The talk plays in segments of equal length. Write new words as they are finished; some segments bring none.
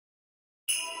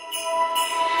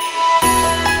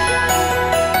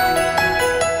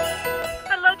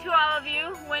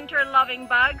loving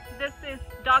bugs. This is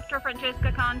Dr.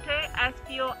 Francesca Conte,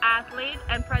 SFuel athlete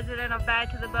and president of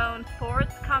Bad to the Bone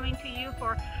Sports, coming to you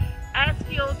for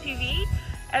SFuel TV.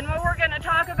 And what we're going to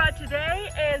talk about today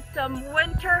is some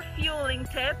winter fueling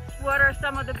tips. What are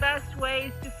some of the best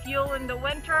ways to fuel in the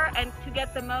winter and to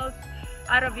get the most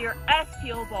out of your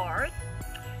SFuel bars?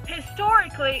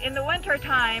 Historically, in the winter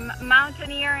time,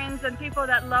 mountaineers and people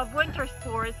that love winter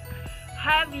sports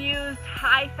have used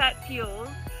high-fat fuels.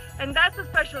 And that's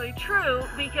especially true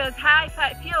because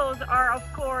high-fat fuels are, of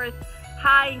course,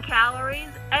 high in calories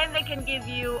and they can give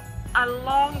you a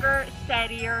longer,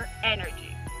 steadier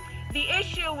energy. The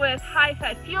issue with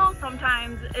high-fat fuel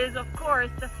sometimes is, of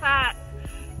course, the fats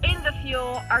in the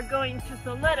fuel are going to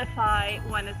solidify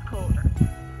when it's colder.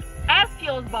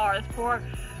 SFuel bars,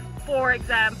 for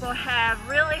example, have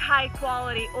really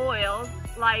high-quality oils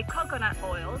like coconut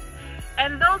oils,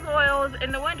 and those oils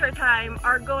in the winter time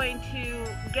are going to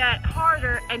get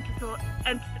harder and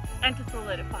to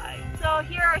solidify. So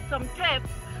here are some tips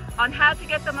on how to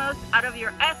get the most out of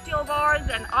your SFuel bars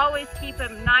and always keep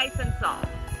them nice and soft.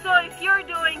 So if you're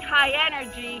doing high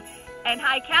energy and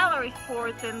high calorie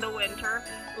sports in the winter,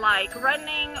 like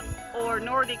running or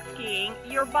Nordic skiing,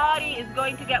 your body is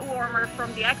going to get warmer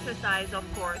from the exercise, of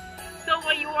course. So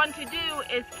what you want to do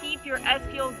is keep your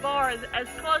SFuel bars as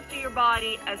close to your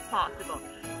body as possible,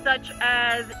 such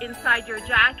as inside your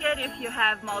jacket if you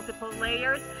have multiple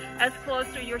layers, as close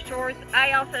to your shorts.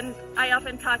 I often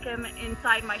tuck them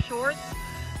inside my shorts.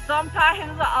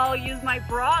 Sometimes I'll use my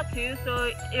bra too,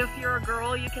 so if you're a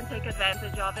girl, you can take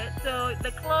advantage of it. So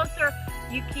the closer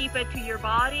you keep it to your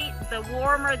body, the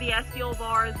warmer the SFuel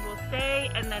bars will stay,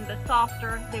 and then the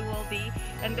softer they will be.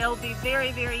 And they'll be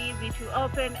very, very easy to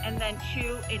open and then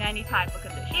chew in any type of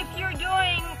condition. If you're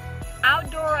doing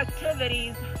outdoor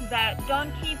activities that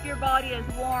don't keep your body as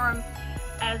warm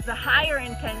as the higher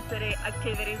intensity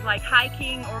activities like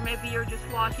hiking, or maybe you're just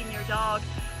walking your dog,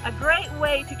 a great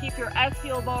way to keep your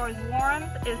SFuel bars warm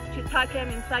is to tuck them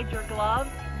inside your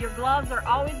gloves. Your gloves are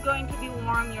always going to be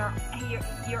warm, your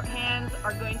hands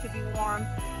are going to be warm.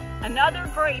 Another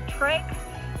great trick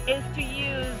is to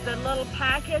use the little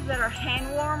packets that are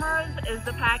hand warmers, is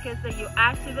the packets that you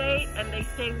activate and they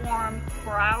stay warm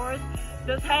for hours.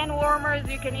 Those hand warmers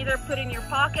you can either put in your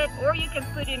pocket or you can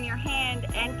put in your hand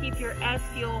and keep your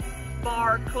SFuel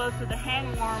bar close to the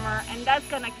hand warmer, and that's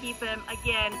going to keep them,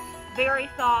 again, very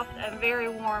soft and very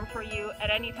warm for you at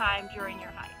any time during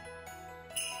your hike.